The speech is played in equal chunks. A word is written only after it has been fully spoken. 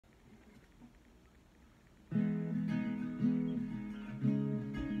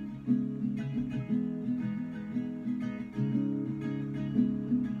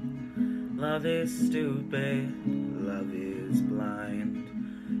Love is stupid, love is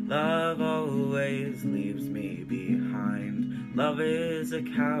blind. Love always leaves me behind. Love is a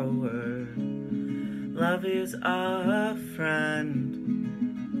coward, love is a friend.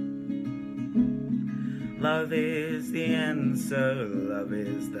 Love is the answer, love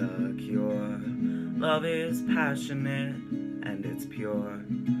is the cure. Love is passionate and it's pure.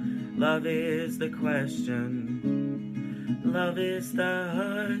 Love is the question, love is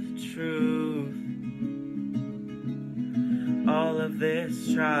the truth. All of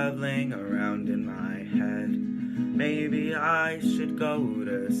this traveling around in my head, maybe I should go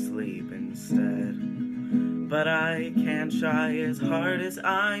to sleep instead. But I can't try as hard as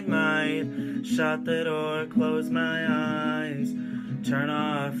I might. Shut the door, close my eyes, turn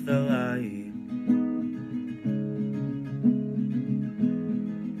off the light.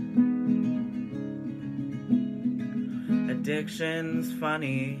 Addiction's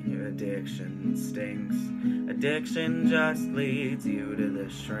funny, addiction stinks. Addiction just leads you to the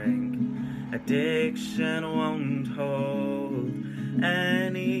shrink. Addiction won't hold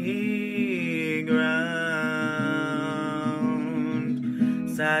any ground.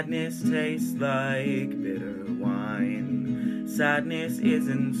 Sadness tastes like bitter wine. Sadness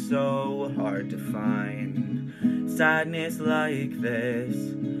isn't so hard to find. Sadness like this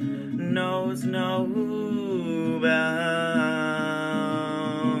knows no bounds.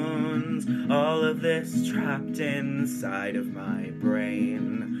 All of this trapped inside of my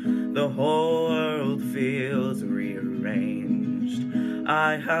brain. The whole world feels rearranged.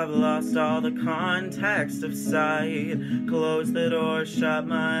 I have lost all the context of sight. Close the door, shut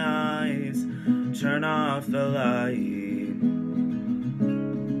my eyes, turn off the light.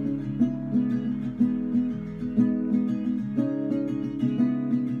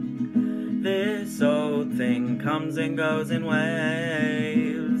 This old thing comes and goes in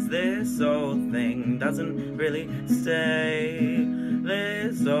waves. This old thing doesn't really stay.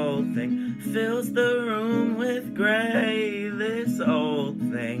 This old thing fills the room with gray. This old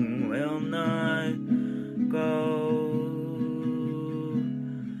thing will not